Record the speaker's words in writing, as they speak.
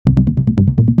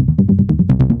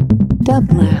Dub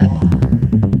Lab.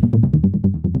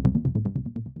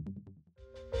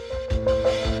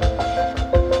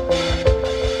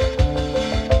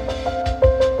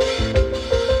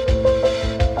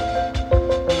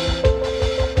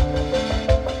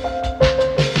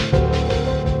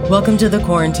 Welcome to the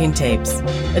Quarantine Tapes,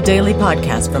 a daily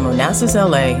podcast from Onassis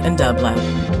LA and Dub Lab.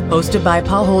 Hosted by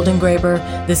Paul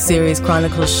Holdengraber, this series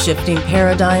chronicles shifting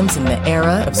paradigms in the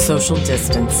era of social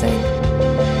distancing.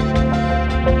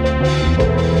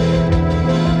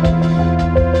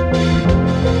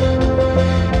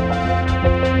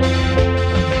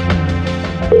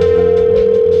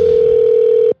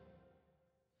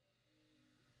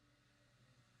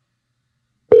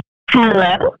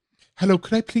 Hello? Hello,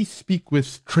 could I please speak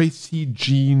with Tracy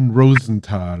Jean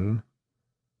Rosenthal?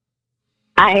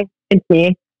 Hi, it's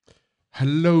me.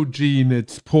 Hello, Jean.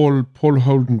 It's Paul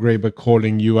Holdengraber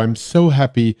calling you. I'm so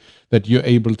happy that you're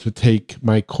able to take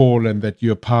my call and that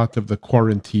you're part of the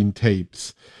Quarantine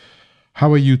Tapes.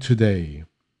 How are you today?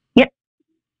 Yep,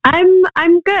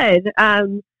 I'm good.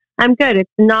 I'm good.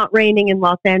 It's not raining in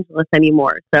Los Angeles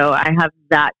anymore, so I have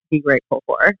that to be grateful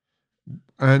for.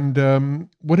 And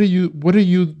what are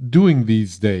you doing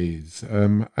these days?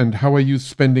 And how are you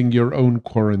spending your own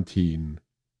quarantine?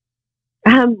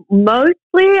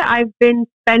 Mostly, I've been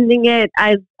spending it,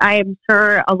 as I am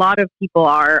sure a lot of people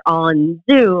are, on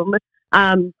Zoom.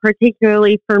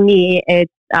 Particularly for me,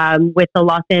 it's with the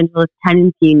Los Angeles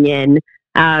Tenants Union.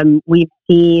 We've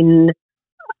seen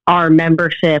our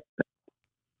membership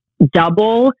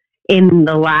double in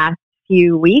the last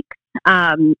few weeks,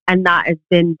 and that has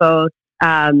been both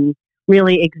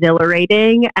really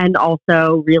exhilarating and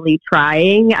also really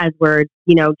trying, as we're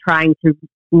trying to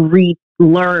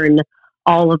relearn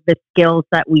all of the skills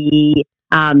that we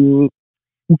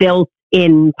built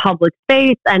in public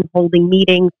space and holding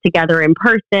meetings together in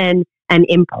person and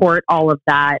import all of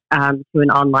that to an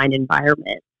online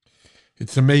environment.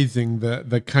 It's amazing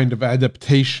the kind of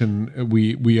adaptation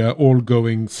we are all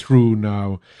going through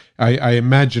now. I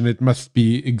imagine it must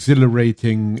be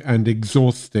exhilarating and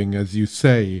exhausting, as you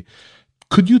say.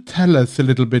 Could you tell us a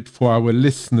little bit for our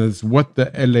listeners what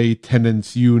the LA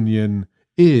Tenants Union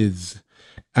is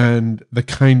and the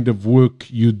kind of work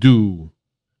you do?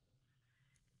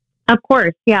 Of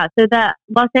course, yeah. So the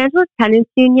Los Angeles Tenants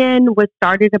Union was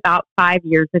started about 5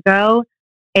 years ago.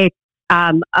 It's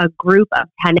a group of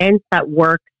tenants that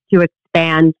work to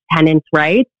expand tenants'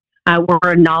 rights.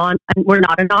 We're not a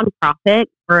nonprofit.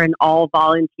 We're an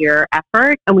all-volunteer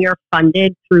effort, and we are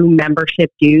funded through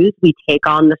membership dues. We take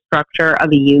on the structure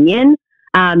of a union,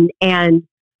 and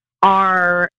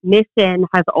our mission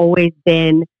has always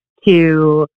been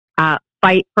to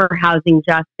fight for housing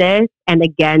justice and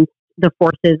against the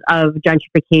forces of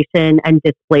gentrification and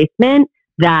displacement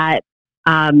that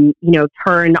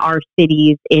turn our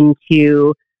cities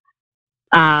into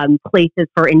places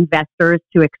for investors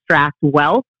to extract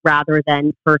wealth rather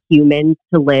than for humans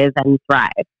to live and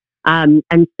thrive.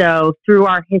 And so through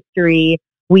our history,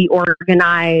 we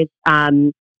organize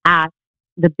at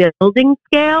the building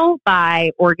scale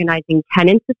by organizing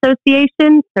tenants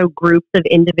associations, so groups of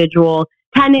individual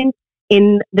tenants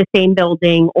in the same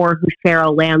building or who share a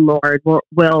landlord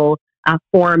will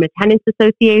form a tenants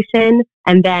association.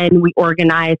 And then we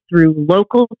organize through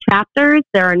local chapters.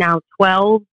 There are now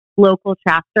 12 local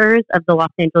chapters of the Los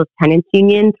Angeles Tenants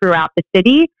Union throughout the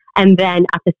city. And then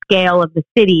at the scale of the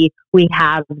city, we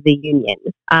have the union.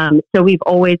 So we've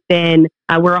always been,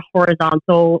 we're a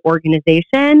horizontal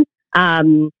organization.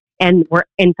 And we're,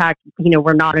 in fact,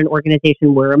 we're not an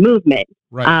organization, we're a movement.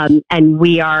 Right. And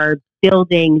we are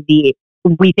building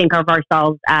we think of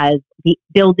ourselves as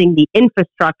building the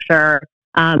infrastructure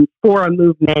for a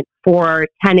movement, for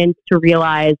tenants to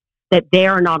realize that they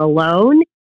are not alone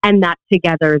and that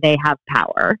together they have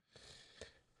power.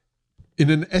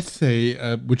 In an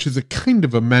essay, which is a kind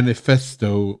of a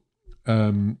manifesto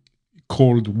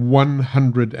called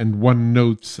 101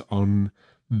 Notes on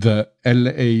the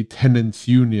LA Tenants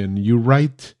Union, you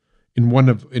write in one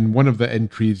of the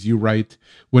entries, you write,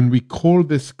 "When we call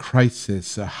this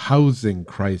crisis a housing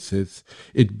crisis,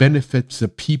 it benefits the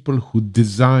people who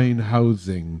design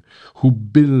housing, who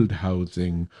build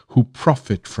housing, who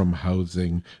profit from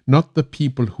housing, not the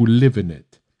people who live in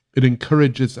it. It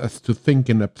encourages us to think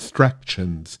in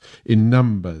abstractions, in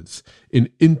numbers, in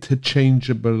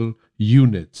interchangeable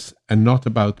units, and not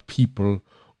about people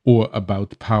or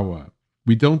about power.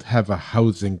 We don't have a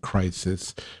housing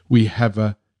crisis, we have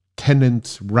a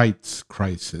tenants' rights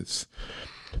crisis."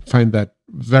 I find that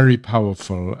very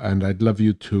powerful, and I'd love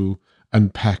you to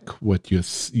unpack what your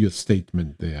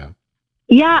statement there.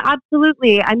 Yeah,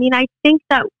 absolutely. I mean, I think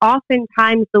that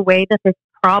oftentimes the way that this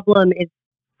problem is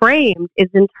reframed is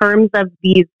in terms of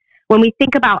these, when we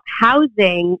think about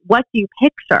housing, what do you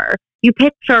picture? You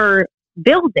picture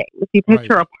buildings, you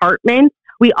picture apartments.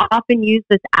 We often use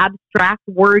this abstract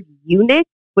word unit,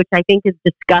 which I think is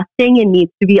disgusting and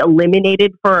needs to be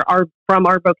eliminated from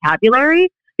our vocabulary,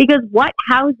 because what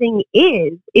housing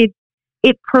is it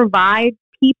provides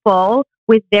people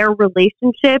with their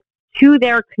relationships to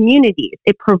their communities.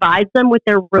 It provides them with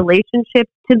their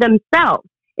relationships to themselves.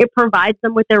 It provides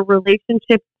them with their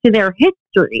relationships to their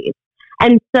histories.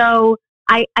 And so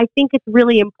I think it's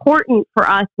really important for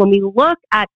us when we look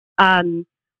at for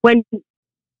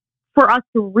us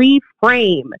to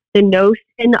reframe the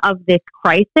notion of this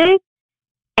crisis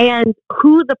and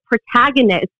who the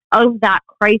protagonist of that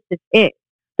crisis is.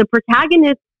 The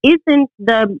protagonist isn't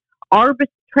the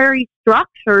arbitrary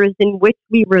structures in which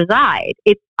we reside.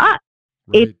 It's us.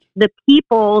 Right. It's the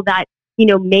people that,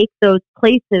 make those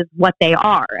places what they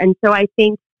are. And so I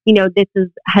think, this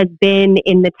has been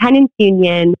in the Tenants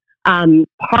Union,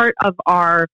 part of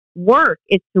our work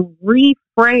is to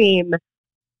reframe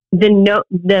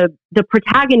the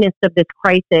protagonist of this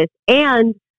crisis.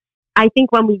 And I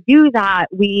think when we do that,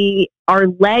 we are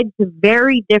led to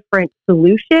very different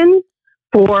solutions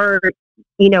for,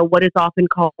 what is often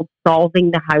called solving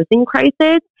the housing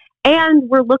crisis. And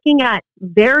we're looking at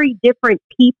very different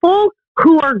people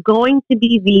who are going to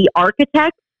be the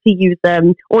architects, to use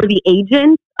them, or the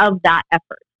agents of that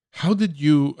effort. How did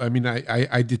you,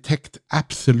 I detect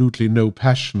absolutely no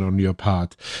passion on your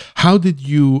part. How did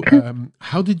you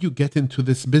get into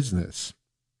this business?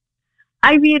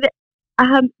 This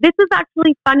is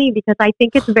actually funny because I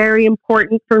think it's very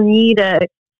important for me to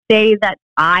say that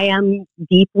I am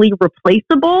deeply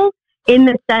replaceable, in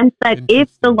the sense that if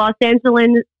the Los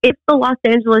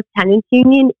Angeles Tenants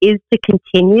Union is to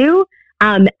continue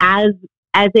as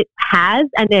it has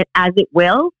and as it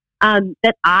will,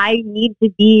 that I need to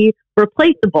be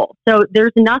replaceable. So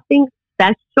there's nothing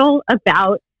special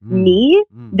about me.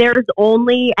 There's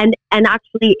only, and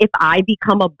actually, if I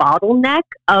become a bottleneck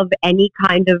of any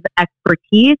kind of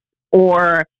expertise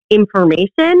or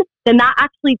information, then that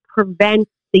actually prevents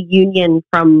the union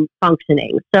from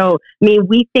functioning. So,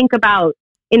 we think about,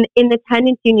 in the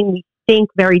Tenants Union, we think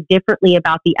very differently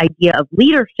about the idea of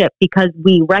leadership because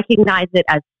we recognize it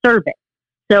as service.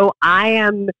 So I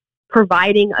am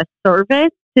providing a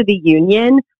service to the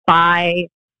union by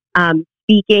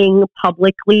speaking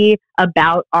publicly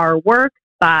about our work,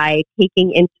 by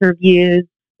taking interviews,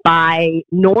 by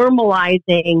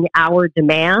normalizing our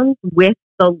demands with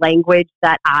the language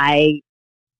that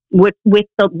with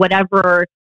the whatever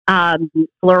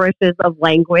flourishes of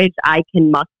language I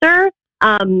can muster.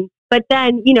 But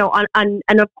then,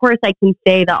 and of course I can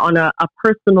say that on a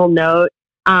personal note,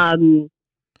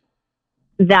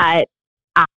 that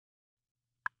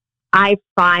I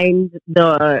find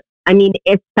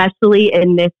especially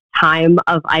in this time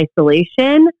of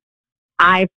isolation,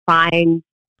 I find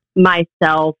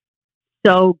myself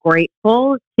so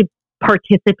grateful to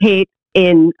participate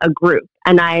in a group.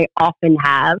 And I often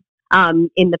have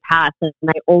in the past, and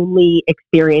I only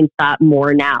experience that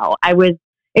more now.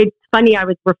 It's funny, I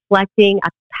was reflecting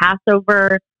at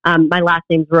Passover. My last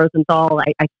name's Rosenthal.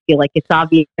 I feel like it's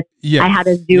obvious. Yes, I had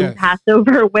a Zoom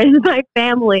Passover with my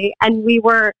family, and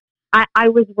I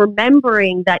was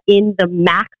remembering that in the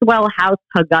Maxwell House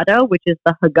Haggadah, which is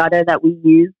the Haggadah that we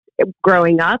used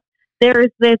growing up,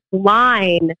 there's this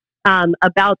line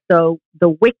about the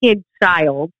wicked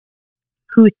child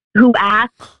who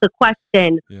asks the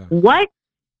question, "What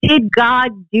did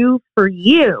God do for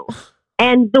you?"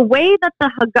 And the way that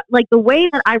the way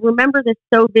that I remember this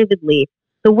so vividly,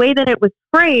 the way that it was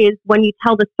phrased when you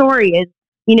tell the story is,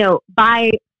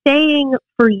 by saying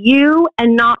for you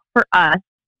and not for us,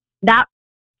 that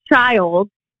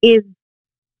child is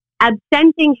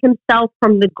absenting himself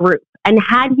from the group. And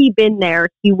had he been there,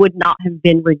 he would not have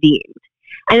been redeemed.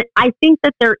 And I think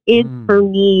that there is, for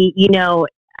me,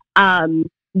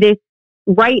 this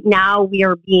right now we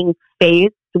are being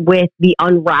faced with the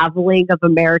unraveling of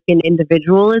American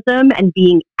individualism and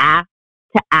being asked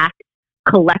to act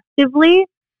collectively.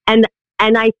 And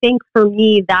I think for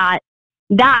me that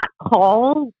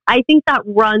call, I think that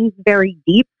runs very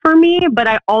deep for me, but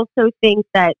I also think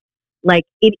that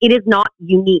it is not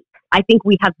unique. I think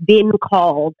we have been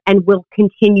called and will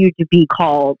continue to be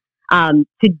called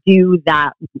to do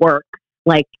that work.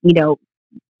 We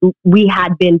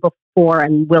had been before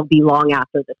and will be long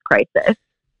after this crisis.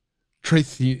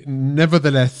 Tracy,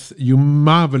 nevertheless, you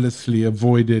marvelously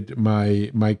avoided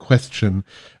my question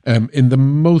in the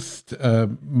most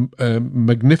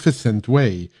magnificent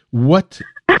way. What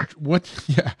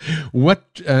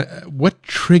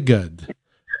triggered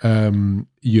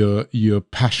your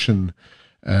passion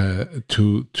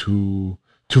to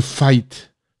fight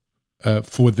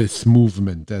for this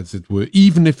movement, as it were,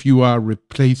 even if you are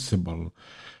replaceable.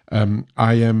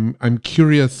 I'm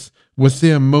curious. Was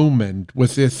there a moment?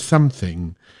 Was there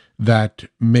something that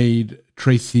made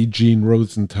Tracy Jean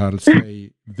Rosenthal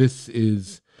say, "This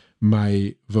is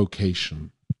my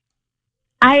vocation"?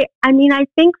 I mean, I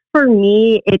think for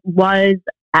me, it was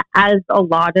as a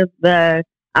lot of as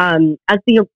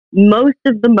the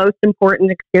most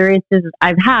important experiences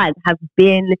I've had have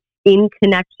been in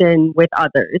connection with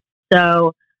others.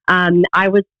 So I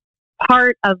was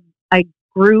part of a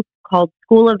group called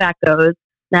School of Echoes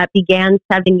that began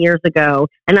 7 years ago.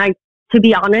 And to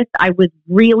be honest, I was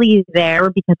really there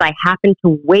because I happened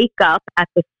to wake up at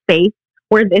the space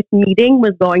where this meeting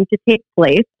was going to take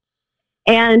place.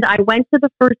 And I went to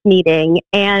the first meeting,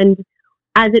 and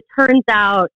as it turns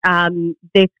out,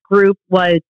 this group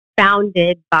was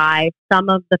founded by some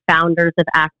of the founders of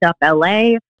ACT UP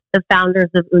LA, the founders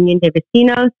of Union de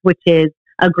Vecinos, which is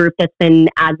a group that's been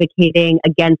advocating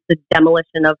against the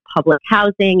demolition of public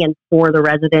housing and for the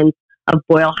residents of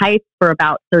Boyle Heights for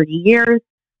about 30 years.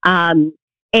 And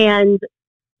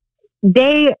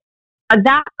that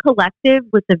collective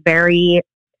was a very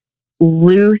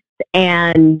loose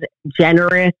and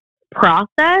generous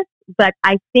process, but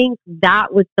I think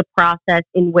that was the process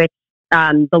in which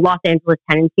the Los Angeles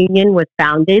Tenants Union was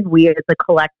founded. We as a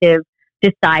collective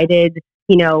decided,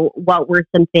 what were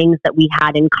some things that we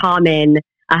had in common.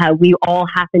 We all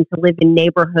happen to live in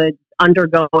neighborhoods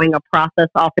undergoing a process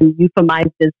often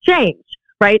euphemized as change,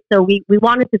 right? So we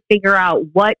wanted to figure out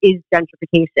what is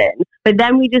gentrification, but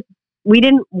then we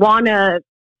didn't want to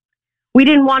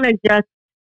just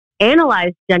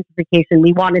analyze gentrification.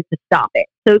 We wanted to stop it.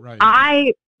 So right.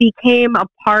 I became a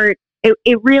part.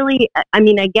 It really, I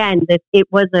mean, again, it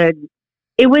was a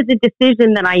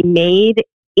decision that I made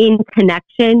in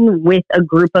connection with a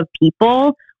group of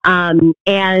people.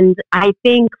 And I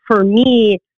think for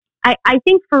me,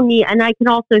 and I can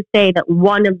also say that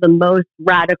one of the most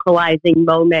radicalizing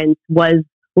moments was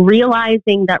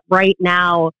realizing that right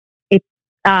now it's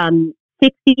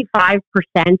 65%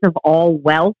 of all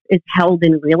wealth is held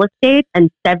in real estate, and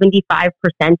 75%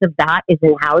 of that is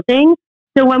in housing.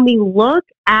 So when we look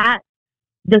at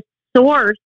the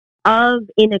source of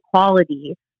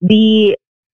inequality, the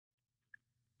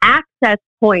access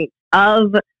point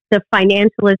of the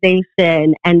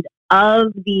financialization and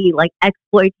of the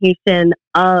exploitation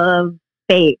of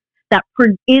space that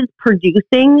is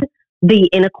producing the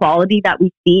inequality that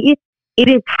we see, it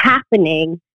is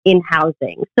happening in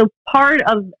housing. So part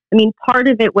of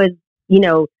it was,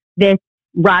 this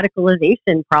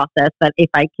radicalization process, that if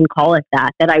I can call it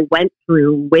that I went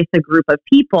through with a group of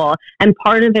people. And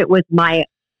part of it was it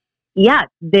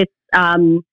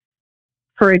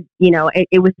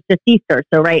was the Easter.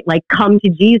 So, right, come to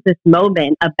Jesus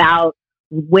moment about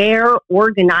where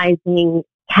organizing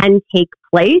can take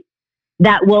place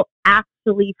that will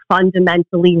actually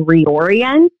fundamentally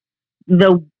reorient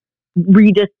the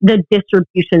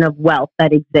distribution of wealth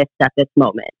that exists at this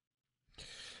moment.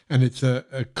 And it's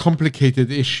a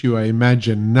complicated issue, I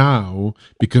imagine, now,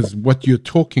 because what you're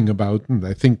talking about, and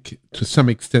I think to some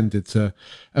extent it's a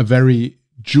very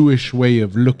Jewish way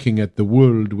of looking at the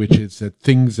world, which is that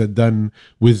things are done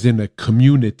within a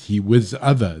community with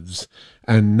others.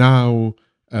 And now,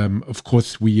 of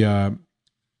course, we are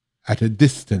at a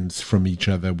distance from each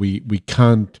other. We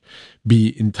can't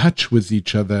be in touch with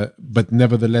each other, but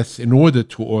nevertheless, in order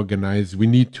to organize, we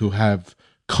need to have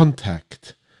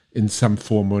contact in some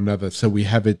form or another. So we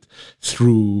have it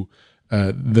through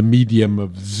the medium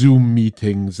of Zoom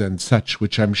meetings and such,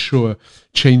 which I'm sure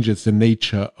changes the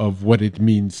nature of what it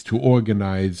means to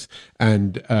organize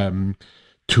and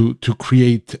to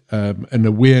create an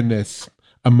awareness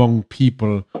among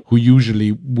people who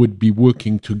usually would be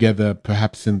working together,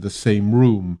 perhaps in the same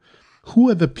room. Who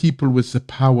are the people with the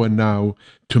power now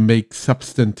to make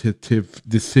substantive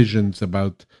decisions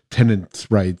about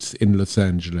tenants' rights in Los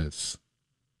Angeles?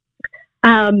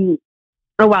 Oh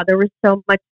wow, there was so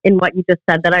much in what you just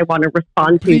said that I want to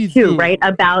respond to too, right?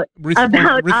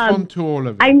 Respond to all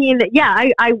of it. I mean, yeah,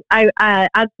 I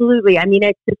absolutely. I mean,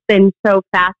 it's just been so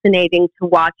fascinating to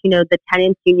watch. The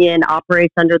Tenants Union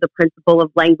operates under the principle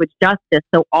of language justice,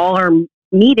 so all our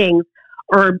meetings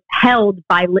are held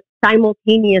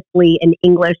simultaneously in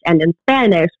English and in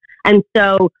Spanish, and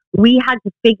so we had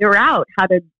to figure out how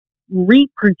to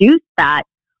reproduce that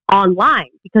online,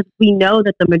 because we know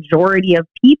that the majority of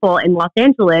people in Los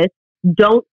Angeles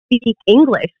don't speak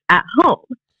English at home.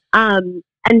 And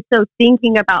so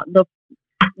thinking about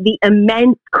the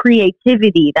immense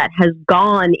creativity that has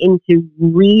gone into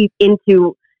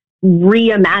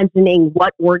reimagining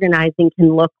what organizing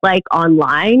can look like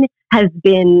online has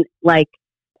been like,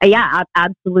 yeah,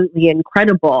 absolutely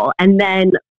incredible. And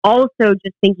then also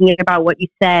just thinking about what you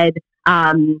said,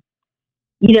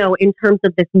 in terms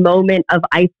of this moment of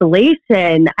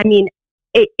isolation, I mean,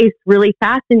 it's really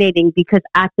fascinating because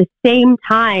at the same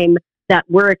time that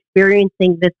we're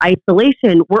experiencing this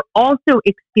isolation, we're also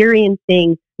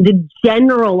experiencing the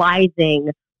generalizing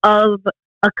of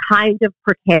a kind of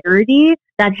precarity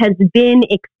that has been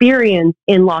experienced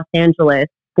in Los Angeles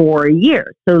for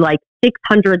years. So like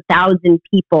 600,000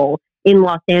 people in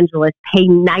Los Angeles pay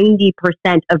 90%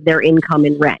 of their income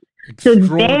in rent. So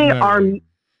they are,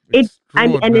 it's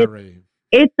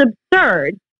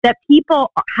absurd that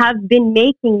people have been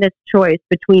making this choice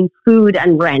between food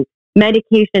and rent,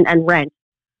 medication and rent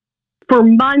for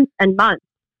months and months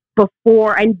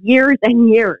before, and years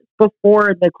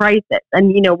before the crisis. And,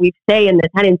 we say in the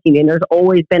Tenants Union, there's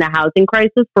always been a housing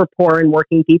crisis for poor and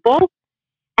working people.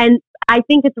 And I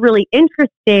think it's really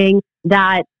interesting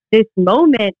that this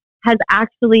moment has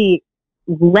actually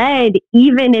led,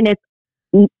 even in its,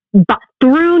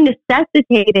 through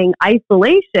necessitating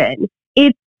isolation,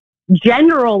 it's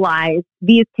generalized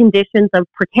these conditions of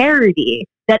precarity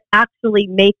that actually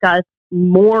make us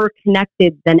more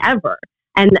connected than ever.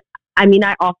 And I mean,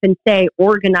 I often say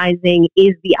organizing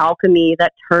is the alchemy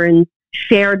that turns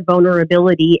shared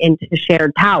vulnerability into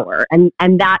shared power. And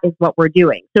that is what we're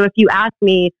doing. So if you ask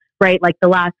me, right, like the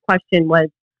last question was,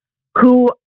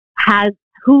 who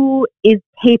is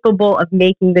capable of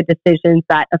making the decisions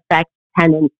that affect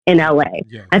tenants in LA?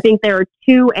 Yes. I think there are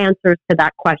two answers to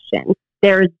that question.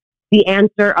 There's the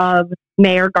answer of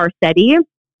Mayor Garcetti,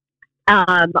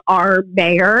 our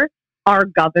mayor, our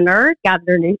governor,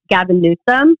 Gavin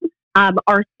Newsom,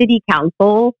 our city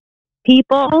council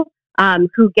people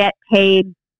who get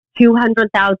paid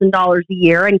 $200,000 a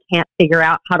year and can't figure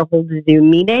out how to hold a Zoom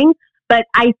meeting. But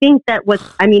I think that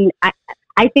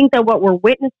I think that what we're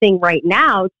witnessing right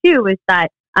now too is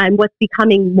that what's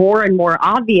becoming more and more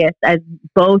obvious as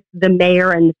both the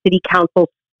mayor and the city council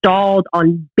stalled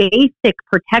on basic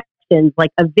protections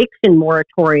like eviction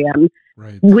moratorium,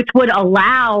 right, which would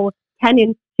allow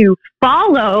tenants to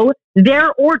follow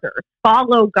their orders,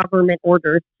 follow government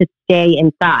orders to stay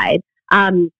inside.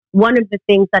 One of the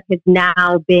things that has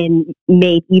now been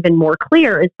made even more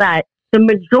clear is that the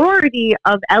majority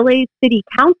of LA city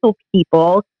council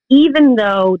people, even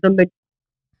though the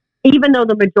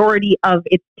majority of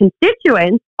its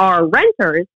constituents are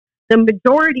renters, the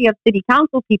majority of city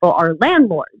council people are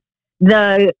landlords.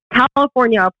 The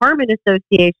California Apartment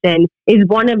Association is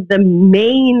one of the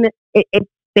main,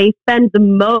 they spend the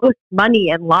most money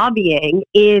in lobbying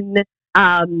in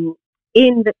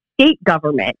the state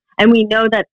government. And we know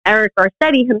that Eric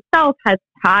Garcetti himself has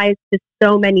ties to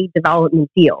so many development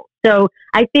deals. So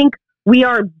I think we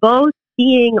are both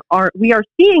seeing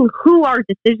who our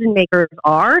decision makers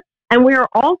are, and we are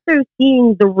also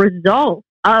seeing the results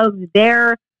of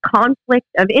their conflict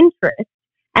of interest.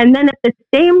 And then at the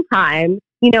same time,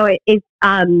 the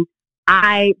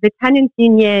Tenants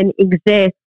Union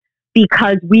exists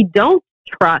because we don't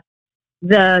trust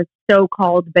the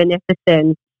so-called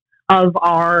beneficence of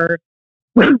our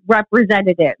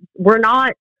representatives. We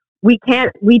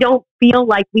don't feel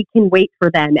like we can wait for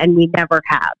them, and we never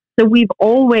have. So we've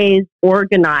always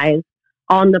organized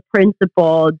on the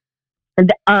principle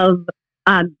of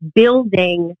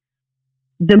building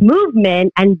the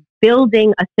movement and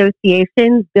building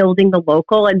associations, building the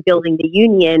local and building the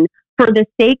union for the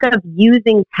sake of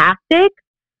using tactics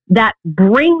that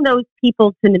bring those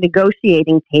people to the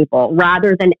negotiating table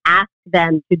rather than ask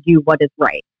them to do what is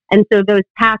right. And so those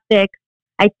tactics,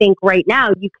 I think right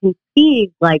now you can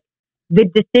see like the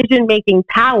decision-making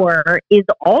power is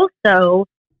also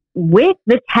with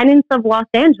the tenants of Los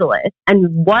Angeles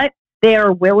and what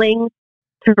they're willing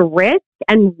to risk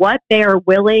and what they're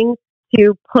willing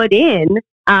to put in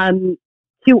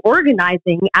to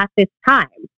organizing at this time.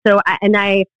 So,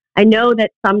 I know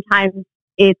that sometimes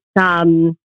it's,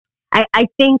 I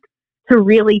think to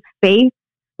really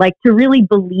to really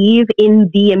believe in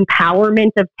the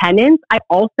empowerment of tenants, I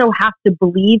also have to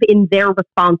believe in their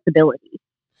responsibility.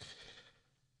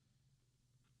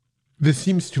 There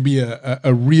seems to be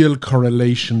a real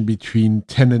correlation between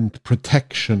tenant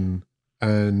protection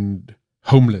and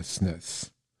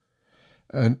homelessness.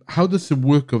 And how does the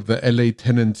work of the LA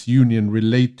Tenants Union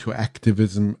relate to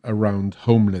activism around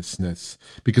homelessness?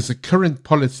 Because the current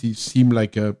policies seem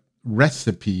like a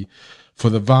recipe for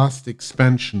the vast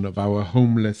expansion of our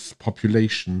homeless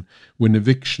population when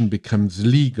eviction becomes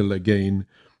legal again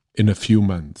in a few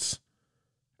months.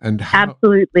 And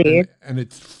absolutely, and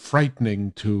it's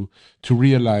frightening to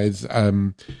realize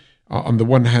on the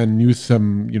one hand,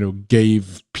 Newsom,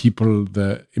 gave people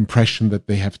the impression that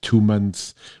they have 2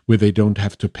 months where they don't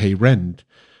have to pay rent.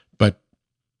 But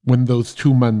when those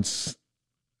 2 months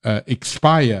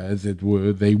expire, as it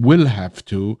were, they will have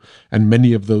to, and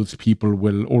many of those people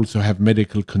will also have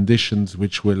medical conditions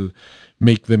which will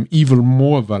make them even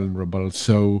more vulnerable.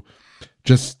 So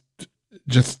just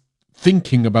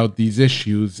thinking about these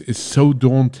issues is so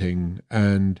daunting,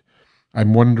 and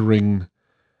I'm wondering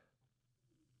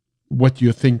what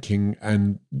you're thinking,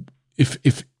 and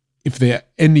if there are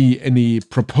any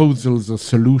proposals or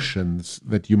solutions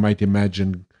that you might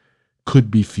imagine could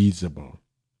be feasible.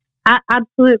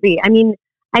 Absolutely. I mean,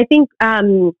 I think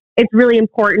it's really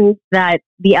important that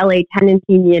the LA Tenants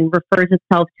Union refers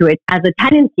itself to it as a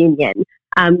tenants union.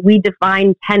 We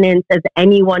define tenants as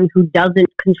anyone who doesn't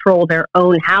control their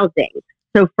own housing.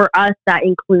 So for us, that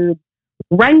includes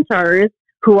renters,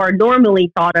 who are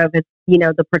normally thought of as,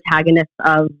 the protagonists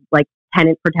of like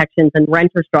tenant protections and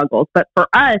renter struggles. But for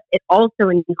us, it also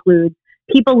includes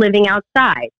people living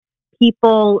outside,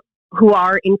 people who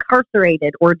are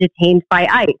incarcerated or detained by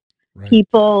ICE, right.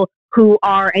 People who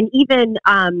are, and even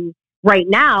right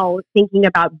now, thinking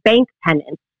about bank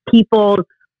tenants, people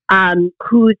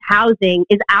whose housing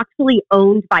is actually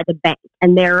owned by the bank,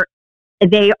 and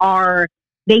they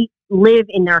live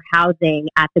in their housing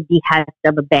at the behest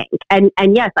of a bank. And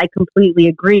yes, I completely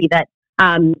agree that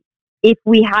if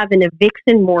we have an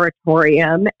eviction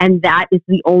moratorium and that is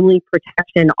the only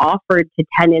protection offered to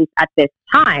tenants at this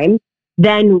time,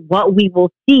 then what we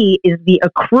will see is the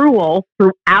accrual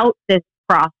throughout this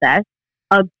process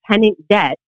of tenant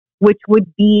debt, which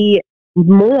would be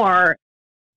more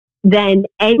than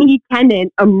any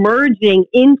tenant emerging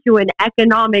into an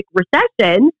economic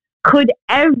recession could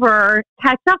ever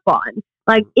catch up on.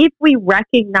 Like, if we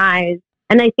recognize,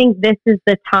 and I think this is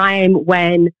the time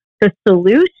when the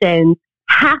solutions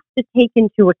have to take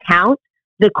into account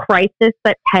the crisis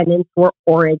that tenants were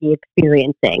already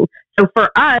experiencing. So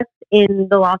for us in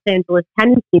the Los Angeles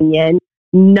Tenants Union,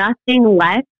 nothing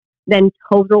less than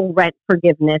total rent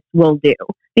forgiveness will do,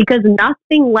 because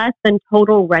nothing less than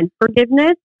total rent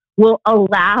forgiveness will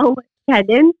allow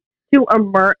tenants to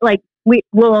emerge,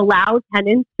 will allow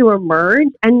tenants to emerge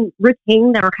and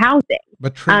retain their housing.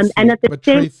 But Tracy, and at the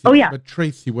But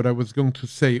Tracy, what I was going to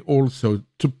say also,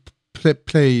 to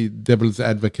play devil's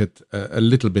advocate a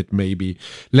little bit maybe,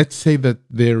 let's say that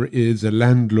there is a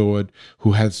landlord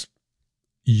who has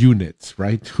units,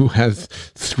 right? Who has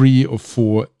 3 or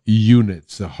 4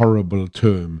 units, a horrible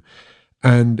term,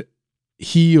 and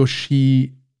he or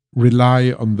she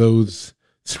rely on those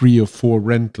 3 or 4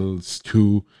 rentals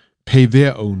to pay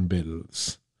their own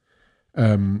bills.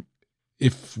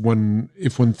 If one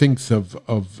thinks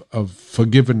of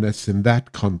forgiveness in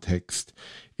that context,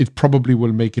 it probably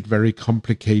will make it very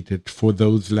complicated for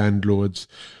those landlords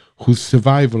whose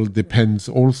survival depends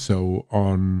also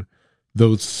on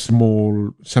those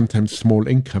sometimes small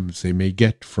incomes they may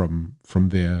get from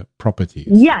their properties.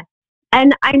 Yes.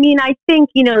 And I mean, I think,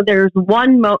 there's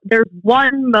one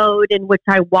mode in which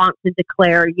I want to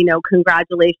declare,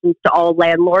 congratulations to all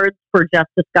landlords for just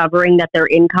discovering that their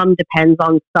income depends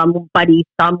on somebody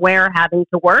somewhere having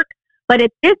to work. But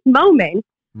at this moment,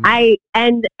 I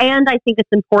think it's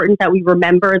important that we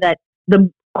remember that the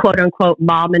quote unquote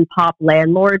mom and pop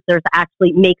landlords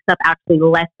makes up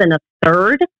less than a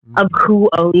third of who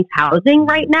owns housing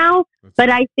right now. But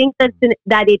I think that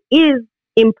it is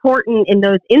important in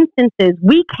those instances.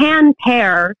 We can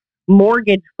pair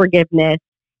mortgage forgiveness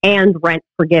and rent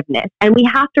forgiveness. And we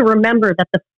have to remember that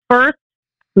the first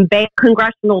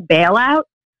congressional bailout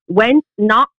went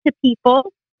not to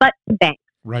people, but to banks.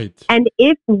 Right. And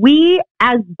if we,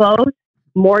 as both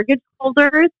mortgage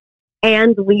holders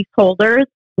and leaseholders,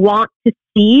 want to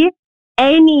see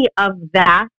any of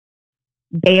that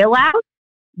bailout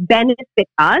benefit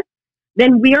us,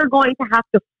 then we are going to have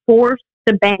to force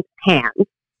the bank's hand.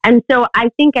 And so I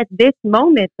think at this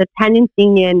moment, the Tenants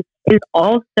Union is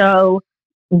also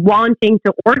wanting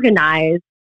to organize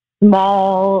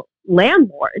small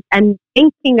landlords and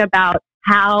thinking about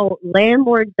how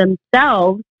landlords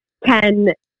themselves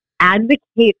can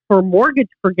advocate for mortgage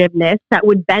forgiveness that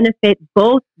would benefit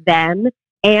both them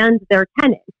and their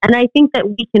tenants. And I think that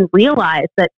we can realize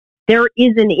that there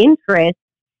is an interest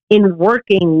in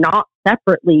working not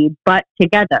separately, but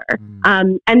together.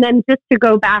 And then just to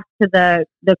go back to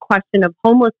the question of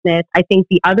homelessness, I think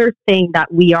the other thing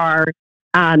that we are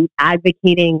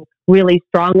advocating really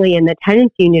strongly in the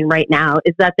Tenants Union right now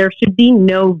is that there should be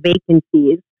no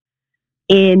vacancies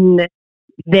in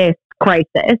this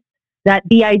crisis. That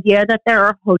the idea that there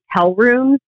are hotel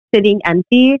rooms sitting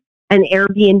empty and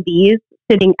Airbnbs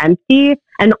sitting empty,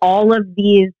 and all of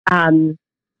these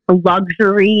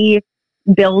luxury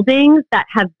buildings that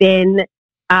have been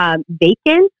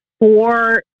vacant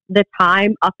for the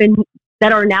time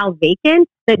that are now vacant,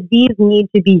 that these need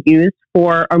to be used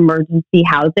for emergency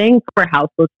housing for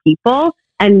houseless people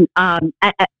and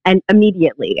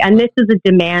immediately. And this is a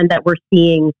demand that we're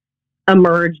seeing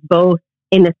emerge both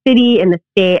in the city, in the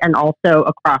state, and also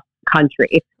across the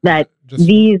country, that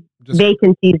these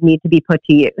vacancies need to be put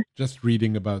to use. Just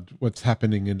reading about what's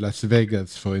happening in Las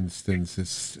Vegas, for instance,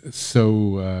 is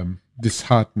so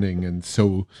disheartening and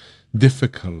so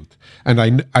difficult.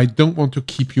 And I don't want to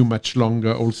keep you much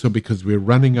longer, also because we're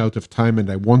running out of time, and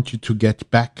I want you to get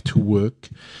back to work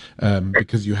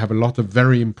because you have a lot of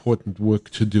very important work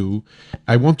to do.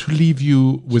 I want to leave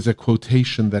you with a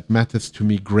quotation that matters to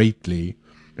me greatly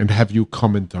and have you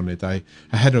comment on it. I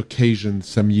had occasion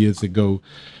some years ago,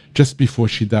 just before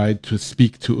she died, to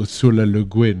speak to Ursula Le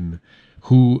Guin,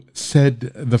 who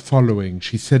said the following.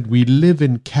 She said, "We live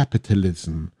in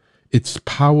capitalism. Its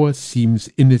power seems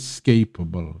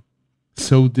inescapable.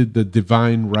 So did the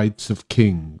divine rights of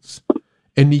kings.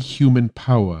 Any human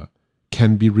power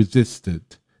can be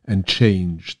resisted and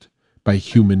changed by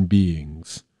human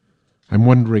beings." I'm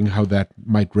wondering how that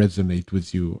might resonate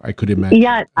with you. I could imagine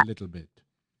a little bit.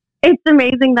 It's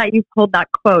amazing that you pulled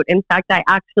that quote. In fact, I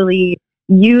actually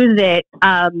use it.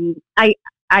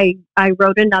 I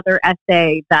wrote another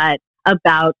essay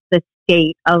about the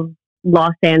state of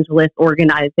Los Angeles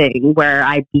organizing, where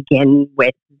I begin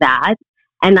with that.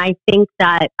 And I think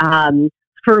that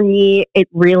for me, it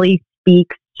really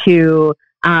speaks to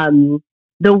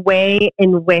the way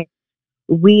in which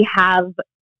we have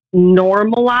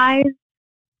normalized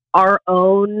our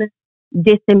own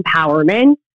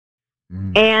disempowerment.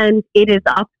 And it is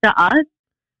up to us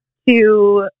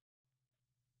to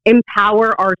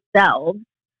empower ourselves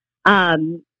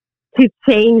to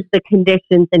change the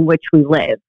conditions in which we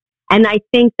live. And I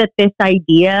think that this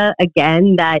idea,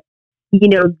 again, that, you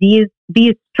know, these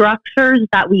structures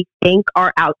that we think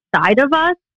are outside of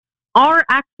us are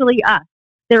actually us.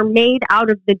 They're made out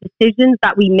of the decisions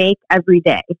that we make every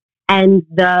day. And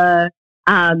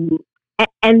and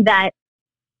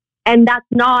that's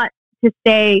not to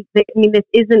say that, I mean, this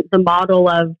isn't the model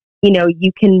of, you know,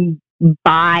 you can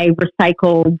buy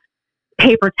recycled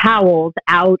paper towels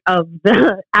out of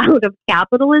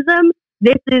capitalism.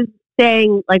 This is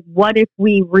saying, like, what if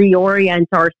we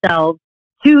reorient ourselves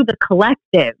to the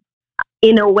collective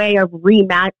in a way of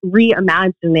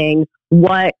reimagining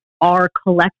what our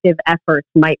collective efforts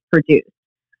might produce.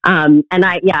 And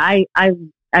I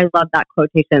love that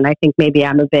quotation. I think maybe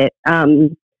I'm a bit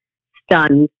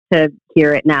stunned to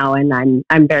hear it now, and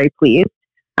I'm very pleased.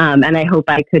 And I hope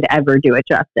I could ever do it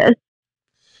justice.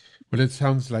 Well, it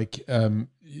sounds like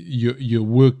your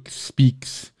work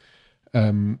speaks.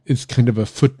 It's kind of a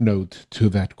footnote to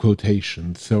that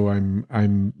quotation. So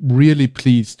I'm really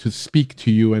pleased to speak to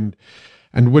you, and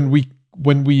when we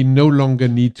no longer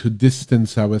need to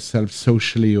distance ourselves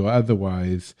socially or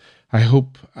otherwise, I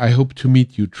hope to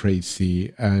meet you,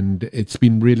 Tracy. And it's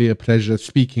been really a pleasure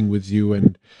speaking with you,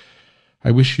 and I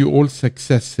wish you all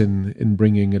success in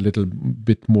bringing a little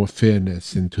bit more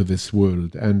fairness into this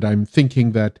world. And I'm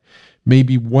thinking that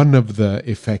maybe one of the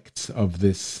effects of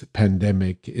this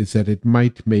pandemic is that it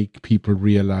might make people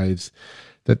realize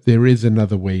that there is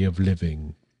another way of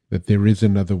living, that there is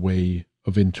another way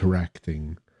of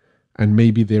interacting, and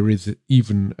maybe there is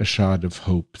even a shard of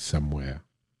hope somewhere.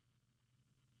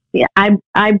 Yeah,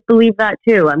 I believe that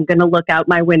too. I'm going to look out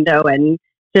my window and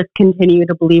just continue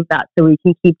to believe that, so we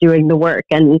can keep doing the work.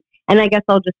 And I guess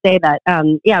I'll just say that,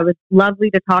 it was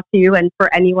lovely to talk to you. And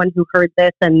for anyone who heard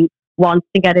this and wants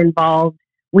to get involved,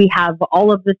 we have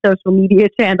all of the social media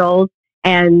channels,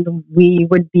 and we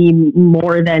would be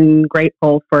more than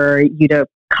grateful for you to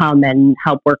come and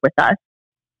help work with us.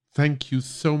 Thank you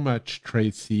so much,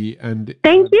 Tracy. And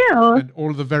thank you. And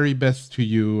all the very best to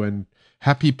you, and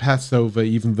happy Passover,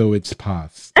 even though it's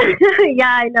past.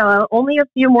 Yeah, I know. Only a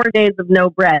few more days of no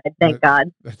bread, thank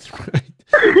God. That's right.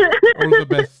 All the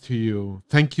best to you.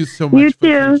 Thank you so much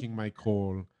for taking my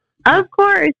call. Of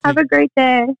course. Have a great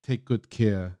day. Take good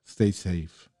care. Stay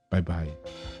safe. Bye-bye.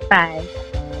 Bye.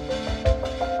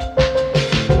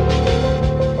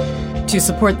 To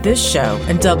support this show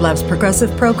and Dublab's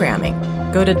progressive programming,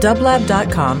 go to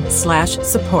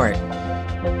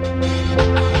dublab.com/support.